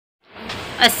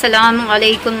Assalamu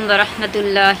alaikum wa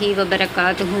rahmatullahi wa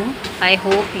barakatuhu. I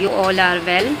hope you all are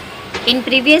well. In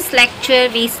previous lecture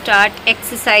we start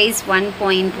exercise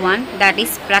 1.1, that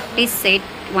is practice set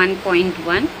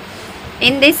 1.1.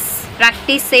 In this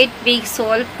practice set we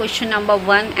solve question number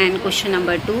 1 and question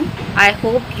number 2. I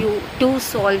hope you too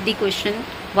solve the question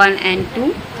 1 and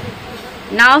 2.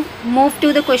 Now move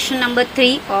to the question number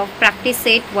 3 of practice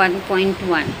set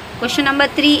 1.1. Question number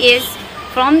 3 is,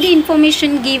 from the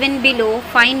information given below,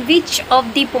 find which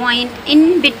of the point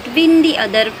in between the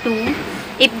other two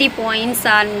if the points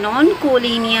are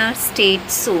non-collinear state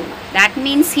so. That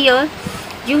means here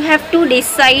you have to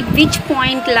decide which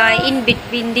point lie in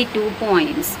between the 2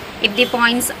 points. If the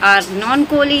points are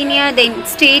non-collinear, then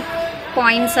state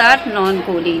points are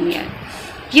non-collinear.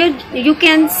 Here you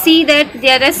can see that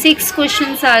there are 6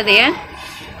 questions are there.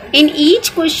 In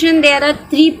each question there are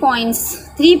 3 points.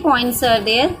 3 points are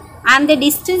there, and the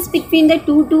distance between the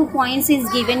two points is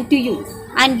given to you,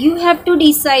 and you have to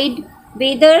decide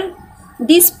whether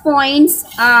these points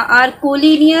are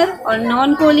collinear or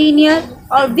non-collinear,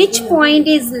 or which point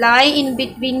is lie in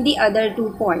between the other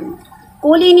 2 points.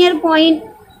 Collinear point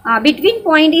between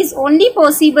point is only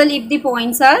possible if the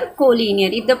points are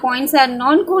collinear. If the points are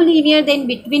non-collinear, then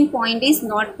between point is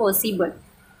not possible.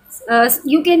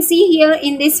 You can see here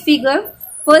in this figure.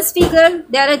 First figure,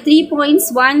 there are 3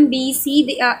 points, 1, B,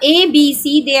 C. A, B,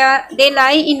 C, they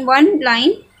lie in one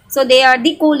line, so they are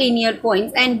the collinear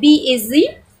points, and B is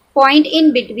the point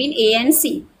in between A and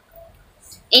C.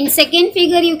 In second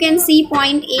figure, you can see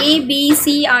point A, B,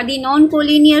 C are the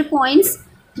non-collinear points.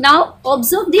 Now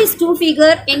observe these 2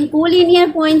 figures. In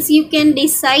collinear points you can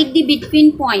decide the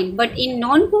between point, but in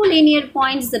non-collinear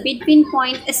points the between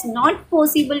point is not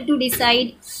possible to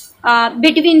decide.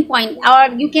 Between point,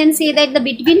 or you can say that the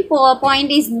between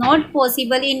point is not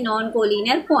possible in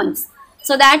non-collinear points.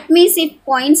 So that means if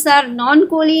points are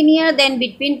non-collinear, then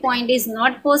between point is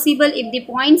not possible. If the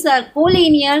points are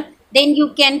collinear, then you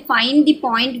can find the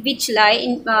point which lie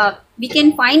in we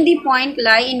can find the point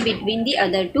lie in between the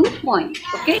other 2 points.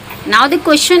 Okay, now the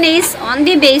question is, on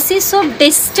the basis of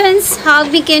distance, how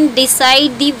we can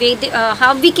decide the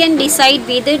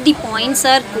whether the points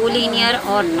are collinear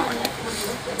or not.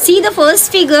 See the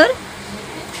first figure.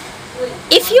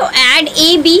 If you add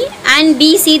AB and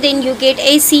BC, then you get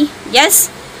AC.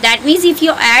 Yes, that means if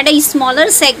you add a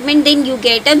smaller segment, then you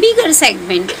get a bigger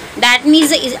segment. That means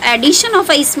the addition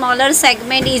of a smaller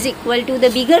segment is equal to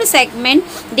the bigger segment.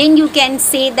 Then you can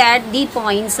say that the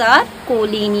points are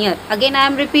collinear. Again I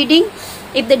am repeating,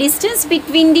 if the distance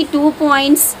between the 2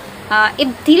 points, if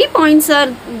 3 points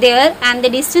are there and the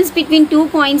distance between 2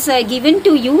 points are given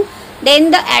to you,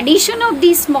 then the addition of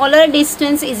the smaller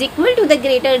distance is equal to the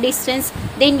greater distance,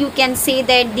 then you can say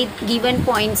that the given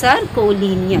points are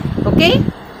collinear. Okay,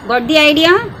 got the idea?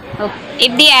 Okay.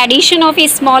 If the addition of a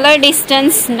smaller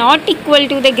distance not equal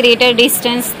to the greater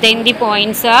distance, then the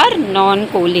points are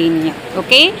non-collinear.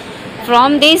 Okay,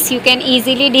 from this you can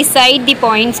easily decide the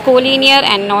points collinear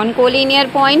and non-collinear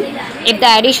point. If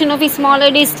the addition of a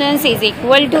smaller distance is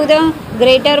equal to the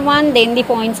greater one, then the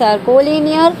points are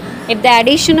collinear. If the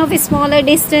addition of a smaller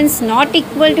distance not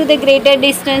equal to the greater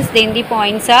distance, then the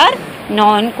points are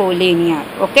non-collinear.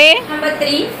 Okay. Number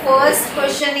 3, first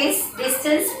question is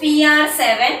distance PR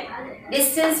 7,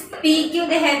 distance PQ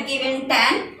they have given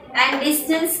 10, and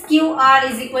distance QR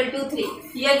is equal to 3.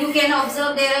 Here you can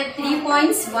observe there are 3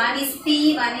 points. One is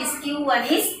P, one is Q, one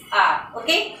is R.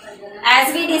 Okay.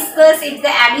 As we discussed, if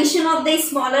the addition of the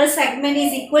smaller segment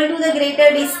is equal to the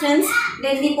greater distance,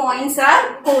 then the points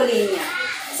are collinear.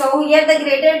 So here the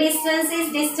greater distance is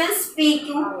distance PQ.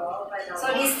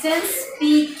 So distance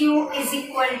PQ is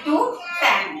equal to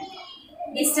 10.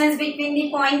 Distance between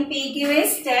the point PQ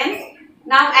is 10.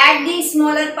 Now add the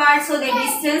smaller part, so the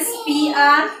distance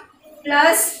PR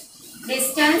plus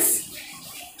distance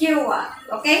QR.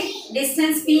 Okay,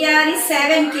 distance PR is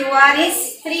 7, QR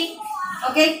is 3.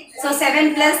 Okay, so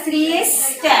 7 plus 3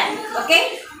 is 10.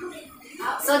 Okay,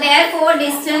 so therefore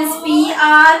distance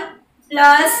PR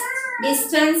plus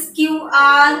distance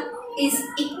QR is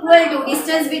equal to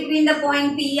distance between the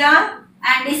point PR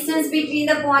and distance between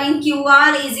the point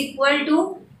QR is equal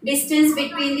to distance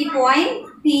between the point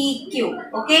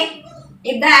PQ. Okay,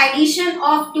 if the addition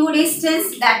of 2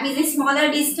 distance, that means the smaller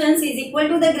distance, is equal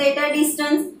to the greater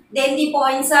distance, then the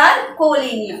points are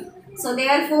collinear. So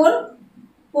therefore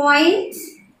point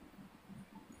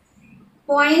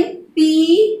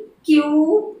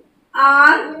PQ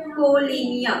are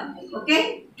collinear.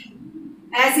 Okay,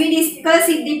 as we discussed,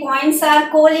 if the points are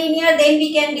collinear, then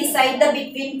we can decide the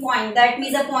between point. That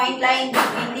means a point line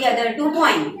between the other 2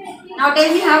 points. Now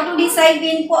tell me how to decide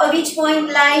which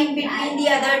point lie between the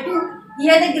other 2.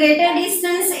 Here the greater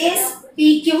distance is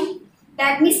PQ.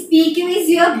 That means PQ is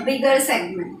your bigger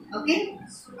segment. Okay.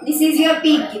 This is your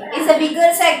PQ. It's a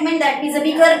bigger segment, that means a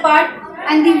bigger part.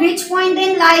 And the which point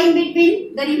then lie in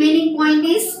between? The remaining point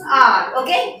is R.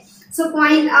 Okay. So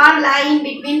point R lie in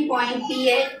between point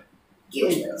P and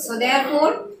Q. So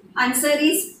therefore answer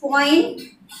is point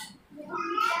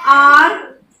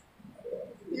R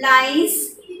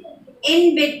lies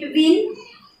in between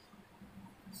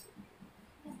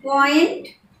point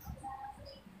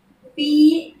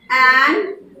P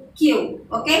and Q.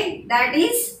 Okay, that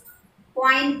is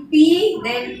point P,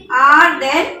 then R,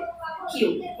 then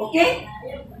Q. Okay.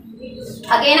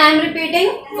 Again I am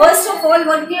repeating. First of all,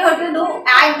 what we have to do,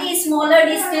 add the smaller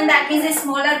distance, that means the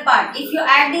smaller part. If you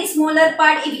add the smaller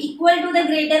part, if equal to the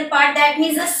greater part, that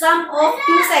means the sum of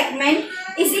two segments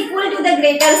is equal to the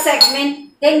greater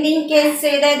segment. Then we can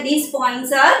say that these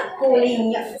points are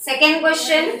collinear. Second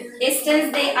question,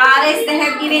 distance they RS they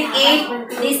have given 8,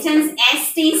 distance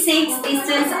ST 6,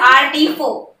 distance RT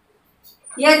 4.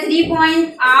 Here 3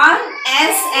 points R,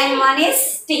 S and 1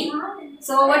 is T.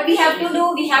 So what we have to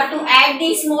do, we have to add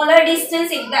the smaller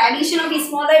distance. If the addition of the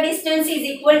smaller distance is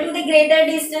equal to the greater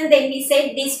distance, then we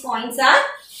say these points are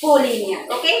collinear.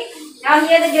 Okay. Now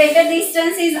here the greater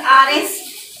distance is RS.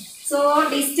 So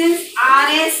distance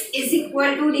RS is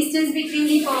equal to distance between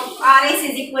the RS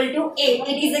is equal to 8.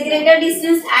 It is a greater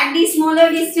distance. Add the smaller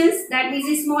distance, that means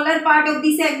the smaller part of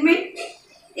the segment.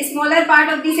 A smaller part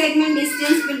of the segment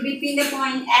distance will between the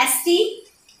point ST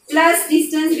plus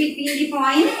distance between the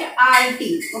point RT.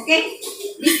 Okay.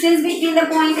 Distance between the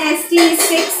point ST is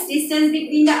 6. Distance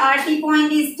between the RT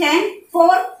point is 10.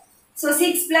 4. So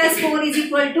 6 plus 4 is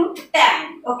equal to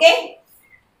 10. Okay.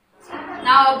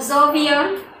 Now observe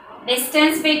here.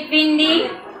 Distance between the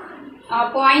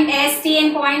point ST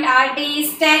and point RT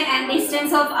is 10 and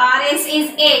distance of RS is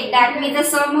 8. That means the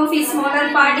sum of the smaller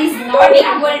part is not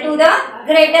equal to the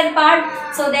greater part.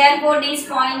 So therefore these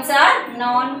points are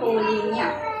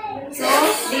non-collinear. So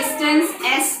distance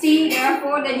ST,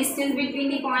 therefore the distance between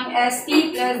the point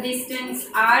ST plus distance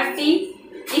RT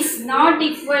is not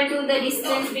equal to the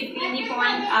distance between the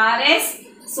point RS.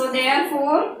 So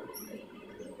therefore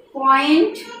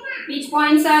which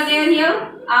points are there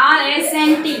here? R, S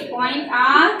and T. Point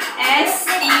R, S,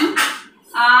 T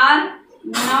are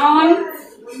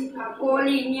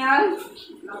non-collinear.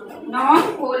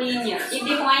 If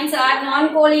the points are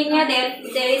non-collinear,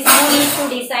 there is no need to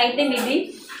decide the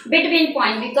between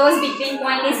point, because between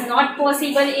point is not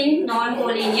possible in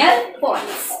non-collinear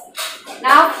points.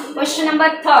 Now question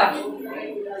number 3.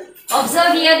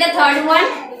 Observe here the third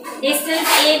one. Distance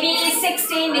AB is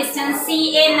 16, distance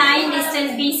CA 9,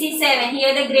 distance BC 7.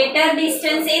 Here the greater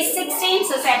distance is 16,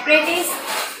 so separate is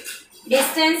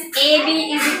distance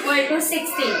AB is equal to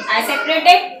 16. I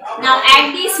separated. Now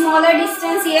add the smaller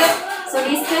distance here. So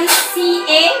distance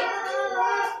CA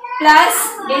plus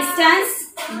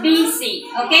distance BC.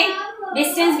 Okay.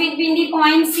 Distance between the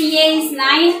point CA is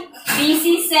 9,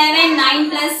 BC 7, 9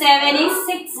 plus 7 is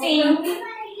 16.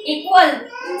 Equal.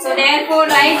 So therefore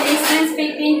write distance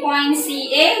between point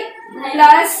CA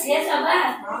plus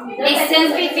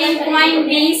distance between point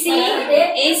BC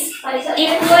is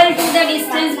equal to the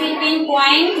distance between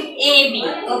point AB.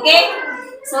 Okay.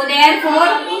 So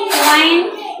therefore point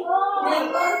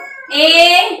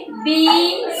A, B,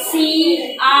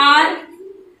 C are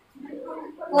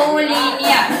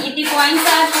collinear. If the points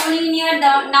are collinear,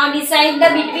 now decide the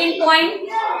between point.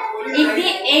 If the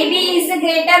AB is the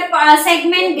greater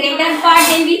segment, greater part,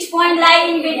 then which point lie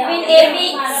in between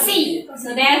AB, C.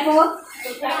 So therefore,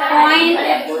 point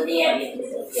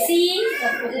C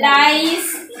lies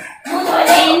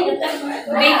in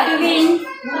between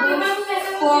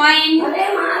point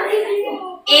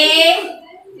A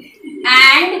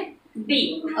and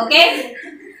B. Okay.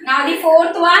 Now the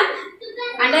fourth one,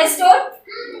 understood?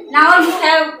 Now you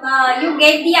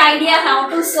get the idea how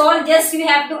to solve. Just you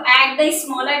have to add the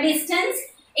smaller distance.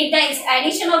 If the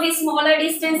addition of the smaller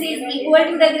distance is equal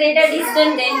to the greater distance,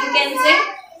 then you can say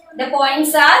the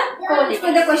points are collinear.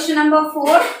 To the question number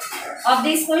 4 of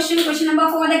this question. Question number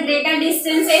 4, the greater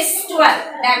distance is 12.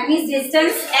 That means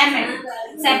distance MN.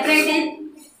 Separated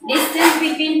distance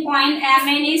between point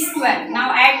MN is 12.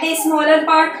 Now add the smaller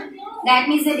part. That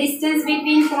means the distance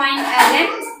between point LN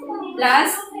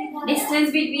plus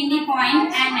distance between the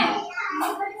point NL.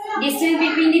 Distance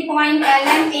between the point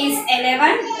LN is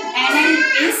 11, NL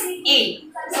is 8.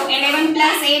 So 11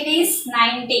 plus 8 is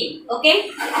 19.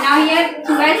 Okay. Now here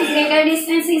 12 greater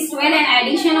distance is 12 and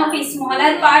addition of a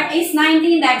smaller part is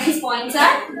 19. That is points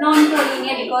are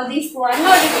non-collinear because these two are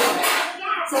not equal.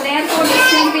 So therefore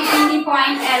distance between the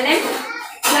point LN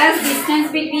plus distance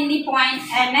between the point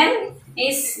NL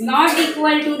is not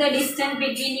equal to the distance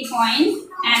between the point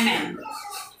M and N.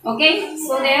 Okay,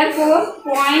 so therefore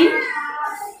point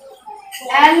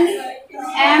L,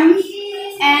 M,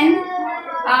 N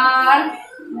are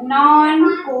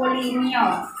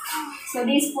non-collinear. So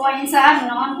these points are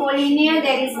non-collinear.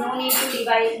 There is no need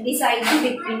to decide the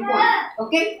between point.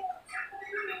 Okay.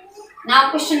 Now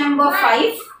question number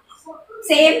 5.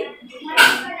 Same.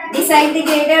 Decide the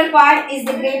greater part. Is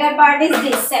the greater part is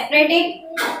this. Separate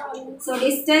it. So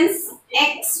distance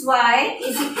xy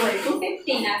is equal to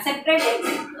 15. Now separate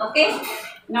it. Okay.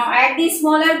 Now add the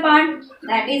smaller part.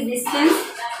 That is distance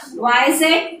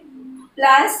yz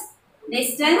plus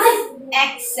distance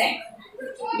xz.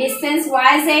 Distance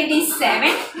yz is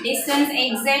 7. Distance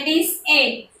xz is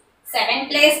 8.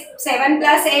 7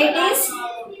 plus 8 is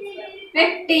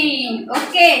 15.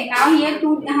 Okay. Now here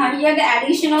the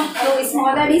addition of the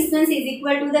smaller distance is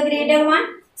equal to the greater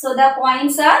one. So the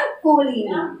points are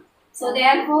collinear. So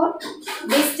therefore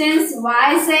distance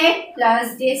yz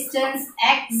plus distance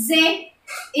xz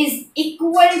is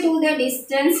equal to the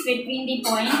distance between the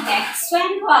point x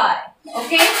and y.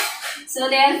 Okay. So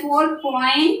therefore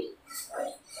point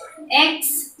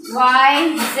x,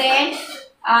 y, z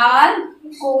are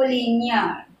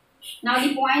collinear. Now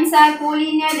the points are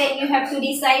collinear, then you have to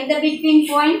decide the between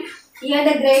point. Here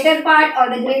the greater part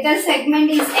or the greater segment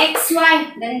is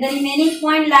xy. Then the remaining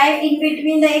point lie in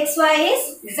between the xy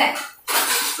is z.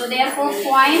 So therefore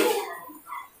point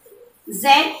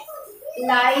z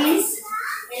lies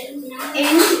in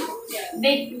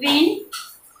between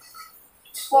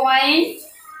point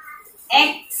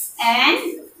x and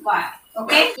y.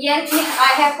 Okay, here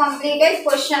I have completed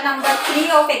question number 3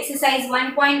 of exercise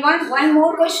 1.1. One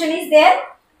more question is there.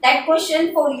 That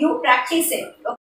question for you, practice it. Okay.